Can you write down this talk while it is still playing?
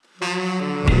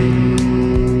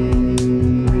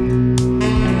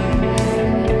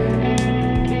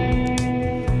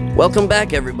Welcome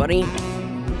back, everybody.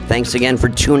 Thanks again for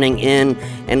tuning in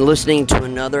and listening to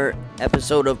another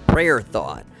episode of Prayer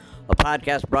Thought, a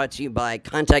podcast brought to you by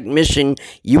Contact Mission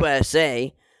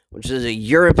USA, which is a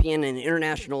European and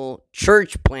international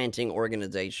church planting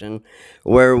organization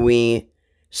where we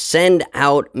send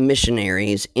out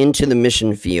missionaries into the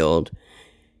mission field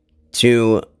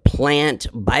to plant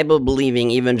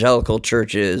Bible-believing evangelical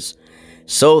churches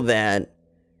so that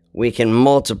we can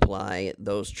multiply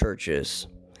those churches,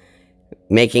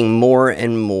 making more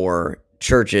and more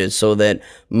churches so that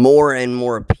more and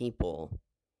more people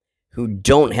who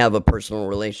don't have a personal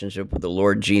relationship with the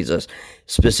Lord Jesus,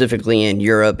 specifically in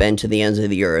Europe and to the ends of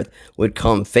the earth, would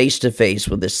come face to face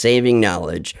with the saving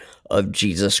knowledge of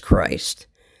Jesus Christ.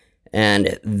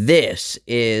 And this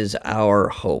is our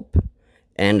hope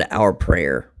and our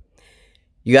prayer.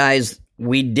 You guys,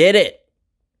 we did it.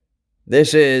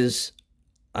 This is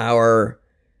our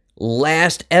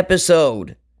last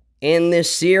episode in this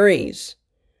series.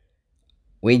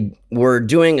 We were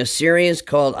doing a series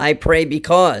called I Pray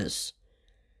Because,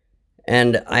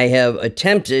 and I have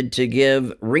attempted to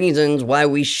give reasons why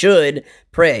we should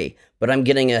pray, but I'm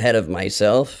getting ahead of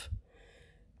myself.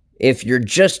 If you're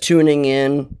just tuning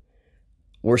in,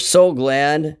 we're so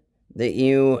glad that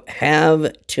you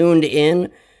have tuned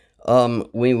in.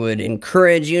 We would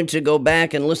encourage you to go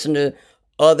back and listen to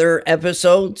other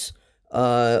episodes.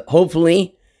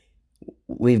 Hopefully,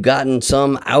 we've gotten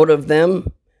some out of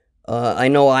them. I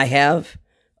know I have,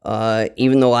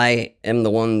 even though I am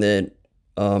the one that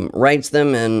writes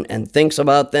them and thinks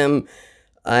about them.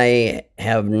 I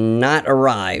have not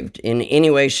arrived in any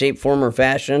way, shape, form, or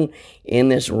fashion in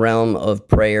this realm of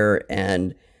prayer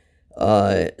and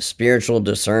spiritual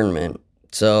discernment.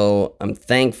 So I'm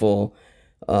thankful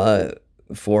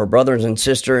for brothers and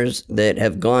sisters that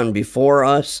have gone before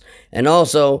us, and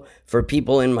also for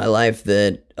people in my life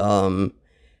that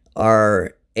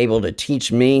are able to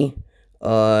teach me,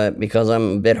 because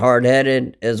I'm a bit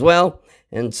hard-headed as well.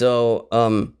 And so,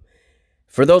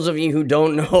 for those of you who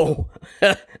don't know,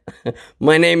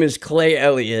 my name is Clay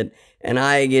Elliott, and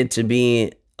I get to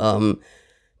be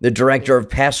the director of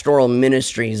pastoral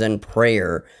ministries and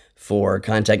prayer for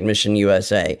Contact Mission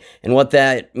USA. And what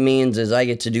that means is I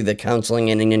get to do the counseling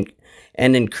and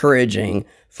encouraging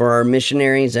for our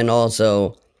missionaries, and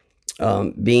also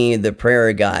being the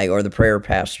prayer guy or the prayer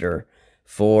pastor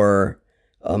for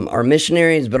our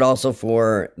missionaries, but also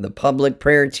for the public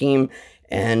prayer team.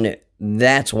 And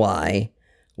that's why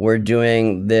we're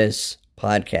doing this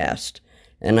podcast.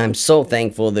 And I'm so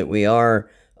thankful that we are.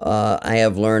 I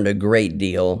have learned a great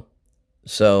deal.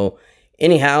 So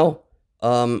anyhow,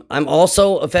 I'm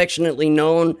also affectionately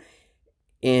known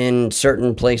in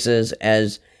certain places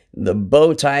as the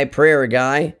bow tie prayer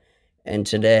guy. And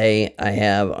today I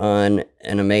have on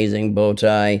an amazing bow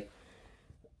tie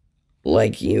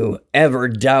like you ever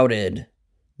doubted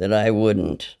that I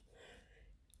wouldn't.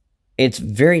 It's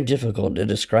very difficult to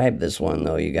describe this one,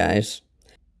 though, you guys.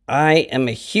 I am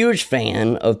a huge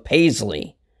fan of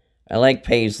Paisley. I like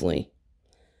Paisley.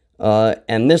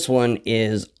 And this one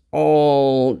is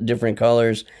all different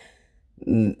colors.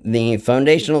 The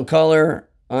foundational color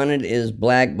on it is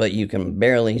black, but you can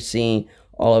barely see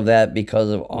all of that because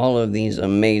of all of these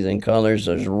amazing colors.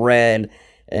 There's red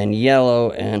and yellow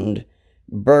and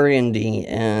burgundy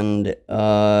and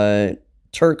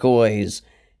turquoise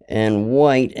and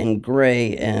white and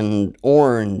gray and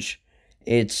orange.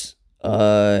 It's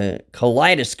a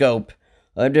kaleidoscope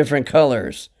of different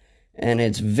colors, and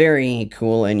it's very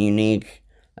cool and unique.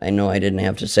 I know I didn't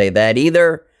have to say that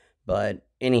either, but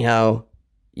anyhow,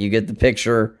 you get the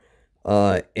picture.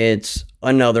 It's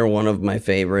another one of my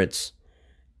favorites,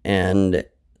 and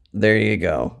there you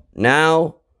go.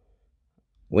 Now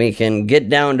we can get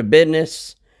down to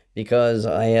business, because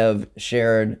I have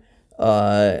shared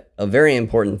a very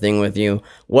important thing with you,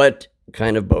 what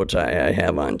kind of bow tie I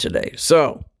have on today.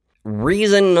 So,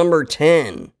 reason number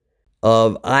 10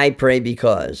 of I Pray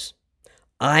Because.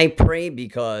 I pray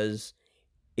because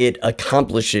it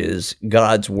accomplishes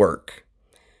God's work.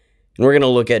 And we're going to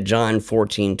look at John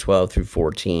 14:12 through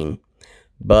 14.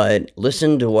 But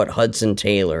listen to what Hudson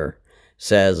Taylor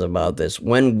says about this.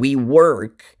 When we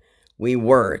work, we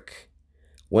work.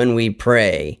 When we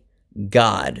pray,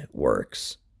 God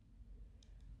works.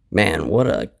 Man, what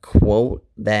a quote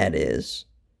that is.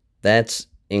 That's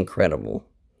incredible.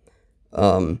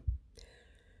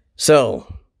 So,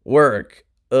 work.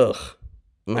 Ugh.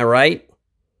 Am I right?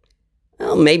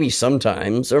 Well, maybe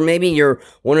sometimes. Or maybe you're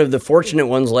one of the fortunate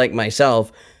ones like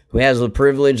myself who has the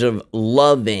privilege of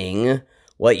loving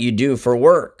what you do for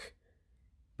work.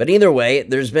 But either way,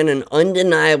 there's been an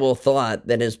undeniable thought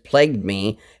that has plagued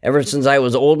me ever since I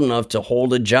was old enough to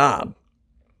hold a job.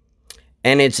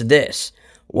 And it's this: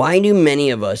 why do many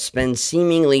of us spend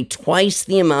seemingly twice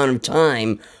the amount of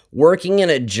time working in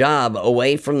a job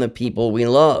away from the people we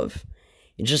love?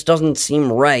 It just doesn't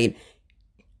seem right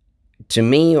to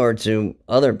me or to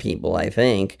other people, I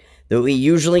think, that we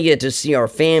usually get to see our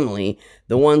family,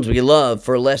 the ones we love,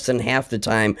 for less than half the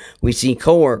time we see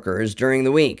coworkers during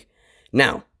the week.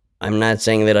 Now, I'm not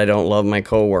saying that I don't love my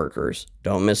coworkers.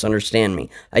 Don't misunderstand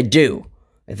me. I do.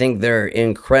 I think they're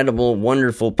incredible,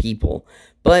 wonderful people.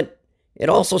 But it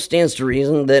also stands to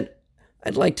reason that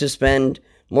I'd like to spend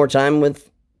more time with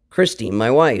Christy,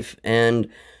 my wife, and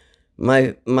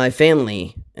my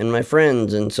family and my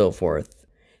friends and so forth.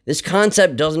 This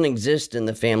concept doesn't exist in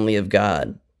the family of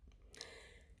God.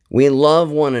 We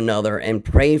love one another and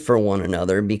pray for one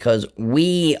another because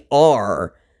we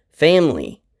are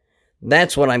family.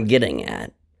 That's what I'm getting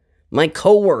at. My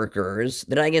coworkers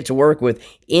that I get to work with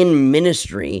in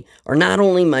ministry are not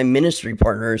only my ministry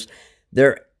partners,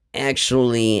 they're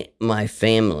actually my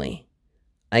family.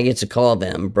 I get to call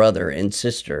them brother and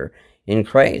sister in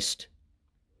Christ.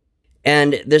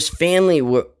 And this family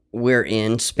we're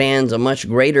in spans a much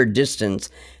greater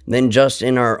distance than just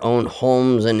in our own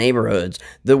homes and neighborhoods.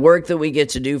 The work that we get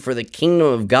to do for the kingdom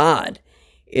of God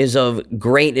is of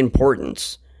great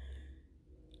importance.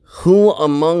 Who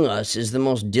among us is the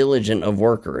most diligent of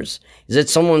workers? Is it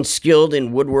someone skilled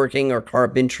in woodworking or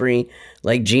carpentry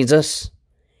like Jesus?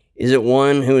 Is it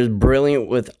one who is brilliant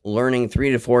with learning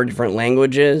 3 to 4 different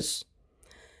languages?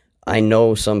 I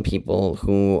know some people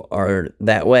who are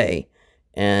that way,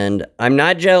 and I'm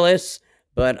not jealous,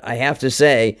 but I have to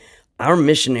say, our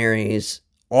missionaries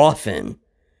often,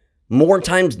 more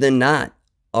times than not,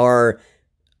 are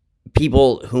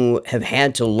people who have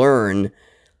had to learn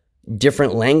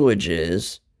different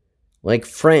languages like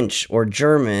French or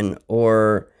German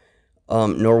or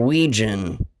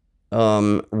Norwegian,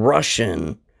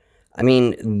 Russian. I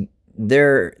mean,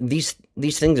 these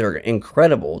things are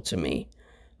incredible to me.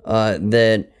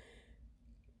 That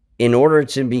in order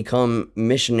to become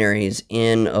missionaries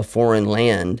in a foreign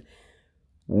land,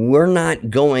 we're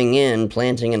not going in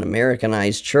planting an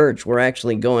Americanized church. We're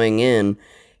actually going in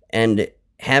and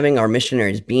having our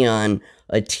missionaries be on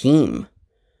a team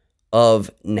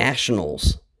of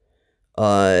nationals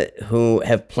who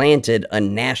have planted a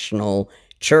national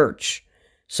church.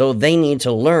 So they need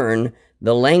to learn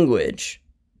the language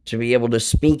to be able to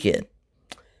speak it.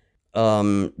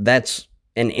 That's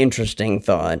an interesting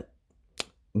thought.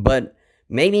 But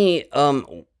maybe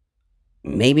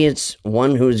it's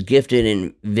one who's gifted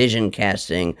in vision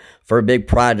casting for a big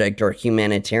project or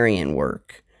humanitarian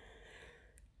work.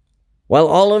 While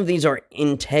all of these are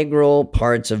integral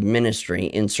parts of ministry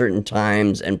in certain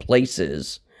times and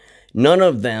places, none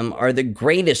of them are the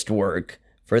greatest work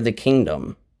for the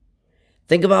kingdom.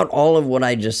 Think about all of what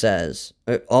I just says.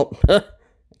 I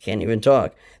can't even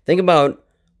talk. Think about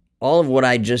all of what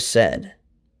I just said.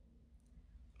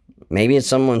 Maybe it's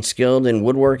someone skilled in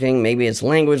woodworking. Maybe it's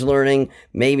language learning.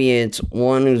 Maybe it's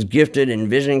one who's gifted in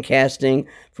vision casting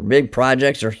for big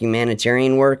projects or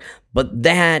humanitarian work. But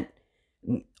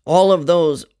all of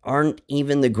those aren't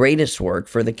even the greatest work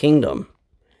for the kingdom.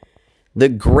 The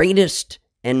greatest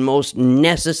and most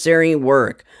necessary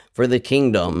work for the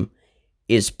kingdom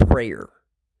is prayer.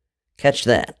 Catch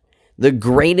that. The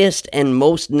greatest and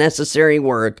most necessary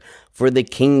work for the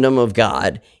kingdom of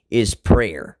God is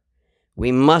prayer.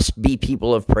 We must be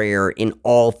people of prayer in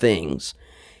all things.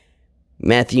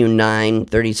 Matthew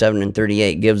 9:37 and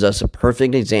 38 gives us a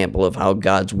perfect example of how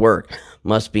God's work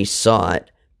must be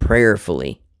sought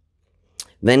prayerfully.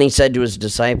 Then he said to his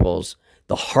disciples,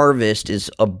 "The harvest is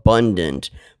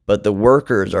abundant, but the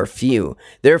workers are few.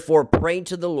 Therefore, pray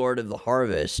to the Lord of the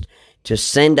harvest to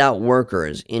send out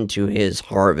workers into his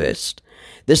harvest."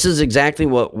 This is exactly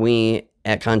what we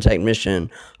at Contact Mission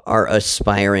are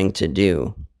aspiring to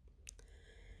do.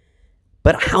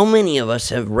 But how many of us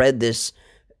have read this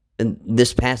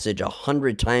passage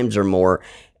 100 times or more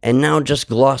and now just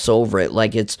gloss over it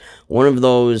like it's one of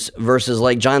those verses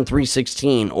like John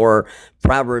 3:16 or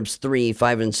Proverbs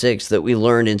 3:5 and 6 that we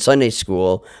learned in Sunday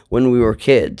school when we were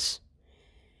kids?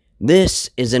 This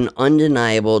is an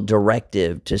undeniable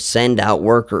directive to send out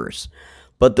workers,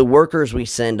 but the workers we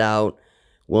send out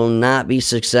will not be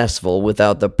successful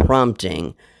without the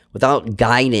prompting, without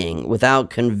guiding,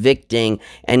 without convicting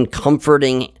and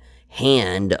comforting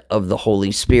hand of the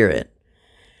Holy Spirit.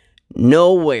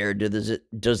 Nowhere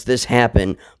does this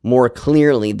happen more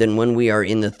clearly than when we are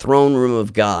in the throne room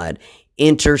of God,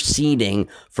 interceding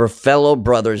for fellow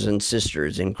brothers and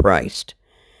sisters in Christ.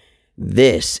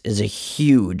 This is a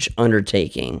huge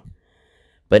undertaking,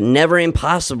 but never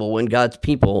impossible when God's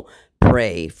people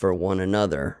pray for one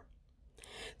another.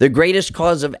 The greatest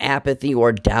cause of apathy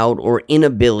or doubt or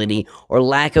inability or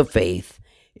lack of faith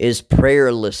is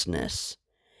prayerlessness.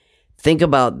 Think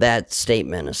about that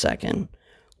statement a second.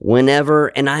 Whenever,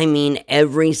 and I mean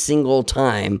every single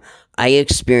time, I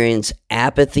experience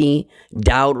apathy,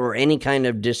 doubt, or any kind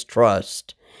of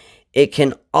distrust, it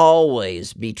can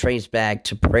always be traced back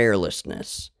to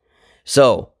prayerlessness.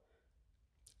 So,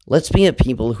 let's be a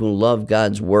people who love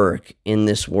God's work in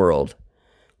this world.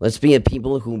 Let's be a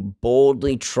people who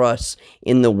boldly trust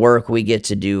in the work we get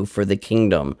to do for the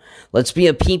kingdom. Let's be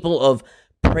a people of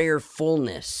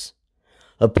prayerfulness,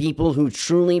 a people who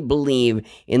truly believe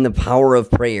in the power of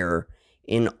prayer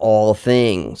in all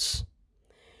things.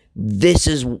 This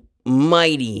is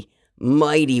mighty,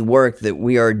 mighty work that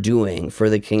we are doing for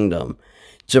the kingdom.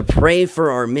 To pray for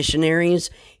our missionaries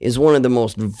is one of the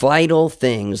most vital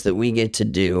things that we get to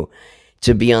do,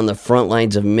 to be on the front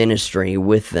lines of ministry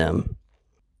with them.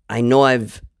 I know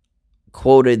I've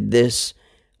quoted this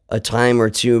a time or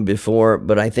two before,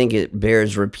 but I think it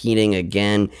bears repeating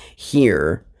again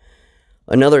here.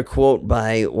 Another quote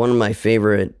by one of my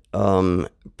favorite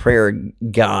prayer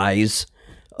guys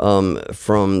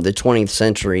from the 20th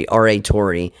century, R.A.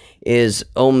 Torrey, is,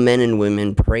 "Oh, men and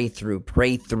women, pray through,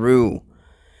 pray through.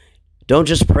 Don't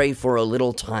just pray for a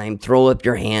little time, throw up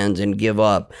your hands and give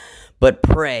up, but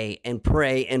pray and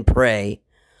pray and pray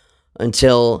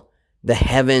until the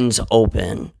heavens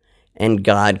open and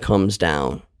God comes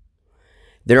down."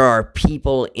 There are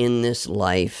people in this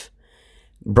life,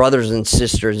 brothers and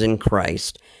sisters in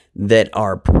Christ, that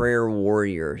are prayer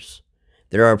warriors.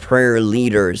 There are prayer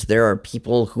leaders. There are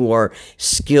people who are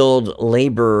skilled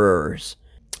laborers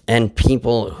and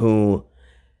people who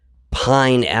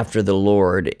pine after the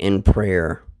Lord in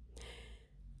prayer.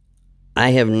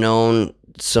 I have known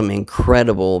some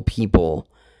incredible people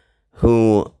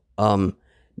who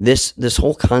this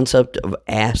whole concept of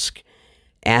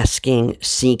asking,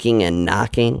 seeking, and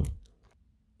knocking,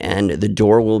 and the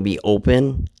door will be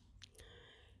open.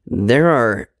 There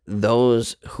are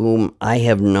those whom I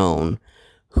have known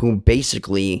who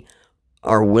basically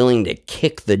are willing to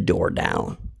kick the door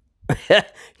down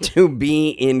to be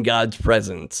in God's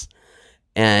presence.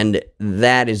 And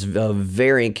that is a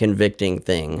very convicting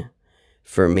thing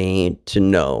for me to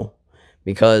know,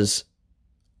 because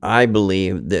I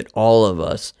believe that all of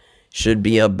us should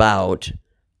be about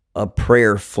a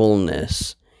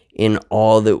prayerfulness in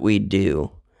all that we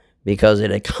do, because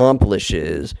it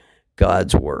accomplishes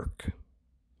God's work.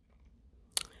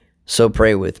 So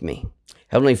pray with me.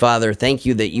 Heavenly Father, thank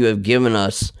you that you have given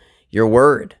us your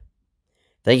word.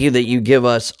 Thank you that you give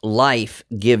us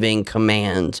life-giving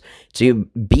commands to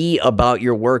be about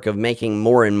your work of making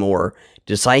more and more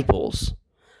disciples.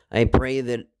 I pray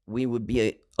that we would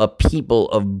be a people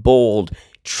of bold,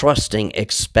 trusting,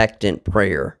 expectant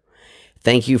prayer.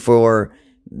 Thank you for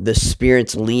the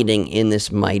Spirit's leading in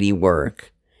this mighty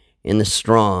work. In the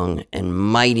strong and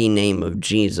mighty name of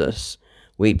Jesus,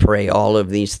 we pray all of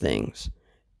these things.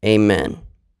 Amen.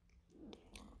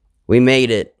 We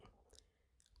made it.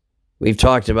 We've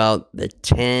talked about the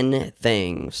 10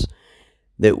 things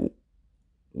that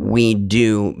we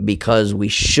do because we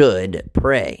should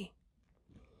pray.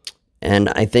 And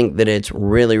I think that it's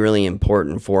really, really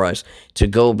important for us to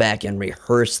go back and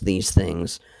rehearse these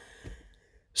things,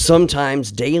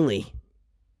 sometimes daily,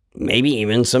 maybe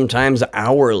even sometimes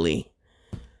hourly.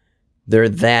 They're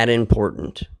that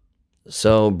important.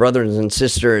 So, brothers and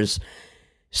sisters,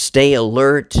 stay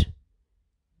alert,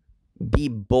 be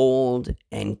bold,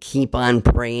 and keep on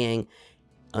praying.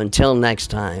 Until next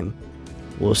time,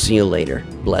 we'll see you later.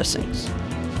 Blessings.